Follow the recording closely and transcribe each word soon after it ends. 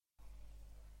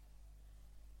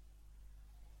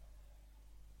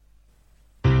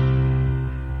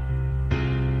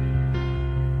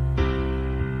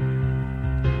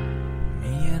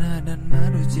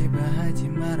제발 하지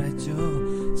말아줘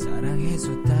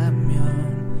사랑해줬다면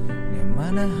내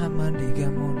말 한마디가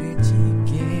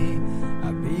모래지게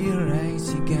I'll be right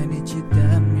시간이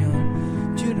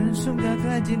지다면 주는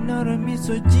순간까지 너를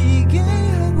미소지게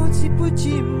하고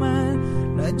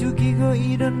싶었지만 나 죽이고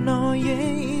이런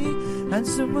너의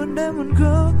한숨은 담은고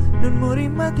눈물이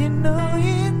막힌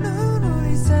너의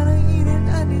눈물이 사랑이란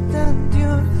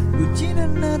아니다면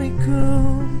굳이는 나를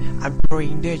I'm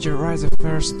praying that your eyes are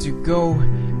first to go.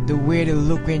 The way they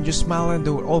look when you smile and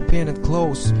door open and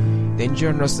close. Then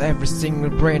you knows every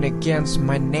single brain against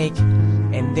my neck.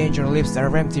 And then your lips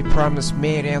are empty, promise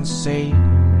made and say,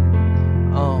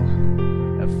 oh,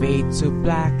 a fade to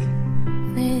black.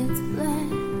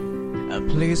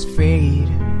 Please fade.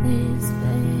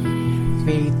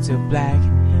 Fade to black.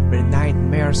 But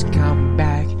nightmares come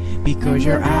back. Because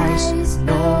your eyes,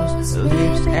 nose,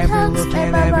 lips, every look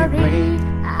and every breath.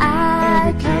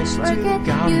 Every kiss still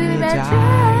got me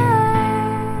dying.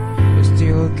 You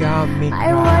still got me crying.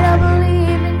 I wanna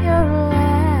believe in your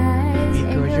eyes.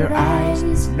 Because your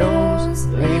eyes, nose,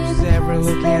 lips, every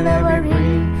look and every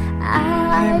breath.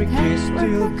 Every kiss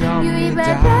still got me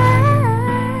dying.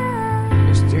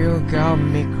 You still got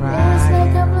me crying. It's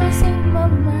like I'm losing my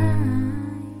mind.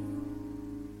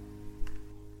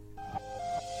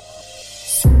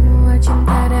 Semua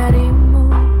cinta darimu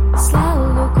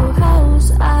selalu ku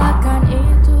haus akan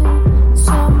itu.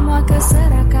 Semua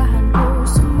keserakahanku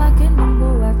semakin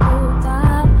membuatku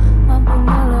tak mampu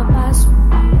melepasmu.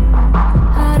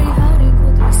 Hari-hariku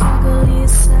terasa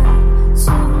gelisah.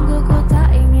 Sungguh ku tak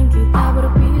ingin kita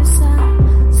berpisah.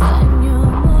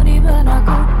 Senyummu di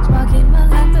benakku semakin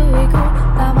menghantuiku.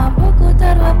 Tak mampu ku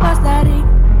terlepas dari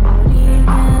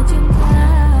pedihnya cinta.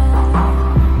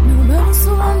 Nobody's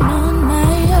the one on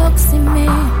my oxygen.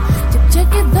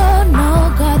 집착해도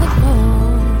너가 되고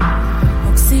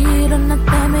혹시 일어났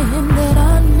때문에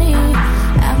힘들었니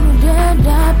아무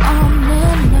대답 없는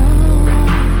너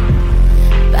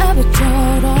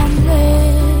바보처럼 왜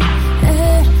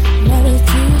너를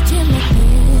지우지 못해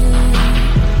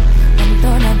난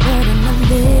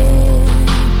떠나버렸는데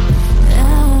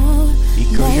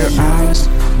Because your eyes,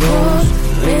 nose,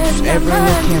 lips, every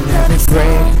look and every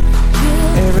breath.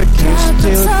 Every kiss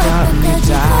still got me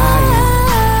dying.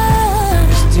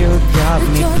 Still got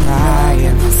me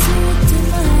crying.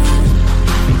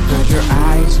 Because your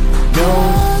eyes,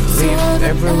 nose, lips,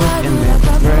 every look and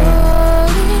every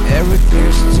breath. Every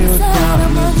kiss still got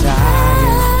me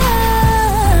dying.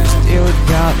 Still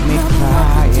got me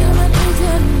crying.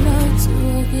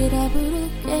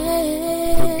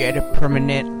 Forget it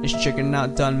permanent, it's checking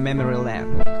out down memory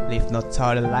lane. Live no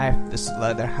thought of life, this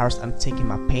leather house I'm taking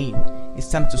my pain.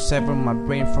 It's time to sever my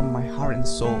brain from my heart and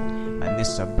soul. My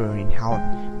knees are burning out,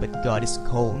 but God is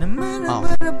cold.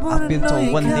 I've been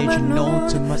told one day you know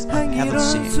too much I haven't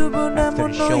seen. After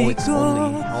the show it's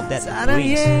only hell that it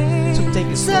brings. So take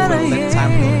it slow and let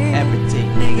time heal everything.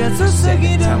 So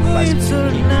second time flies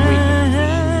will keep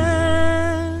breathing.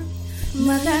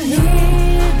 Matahari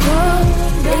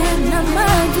dan nama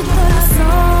kita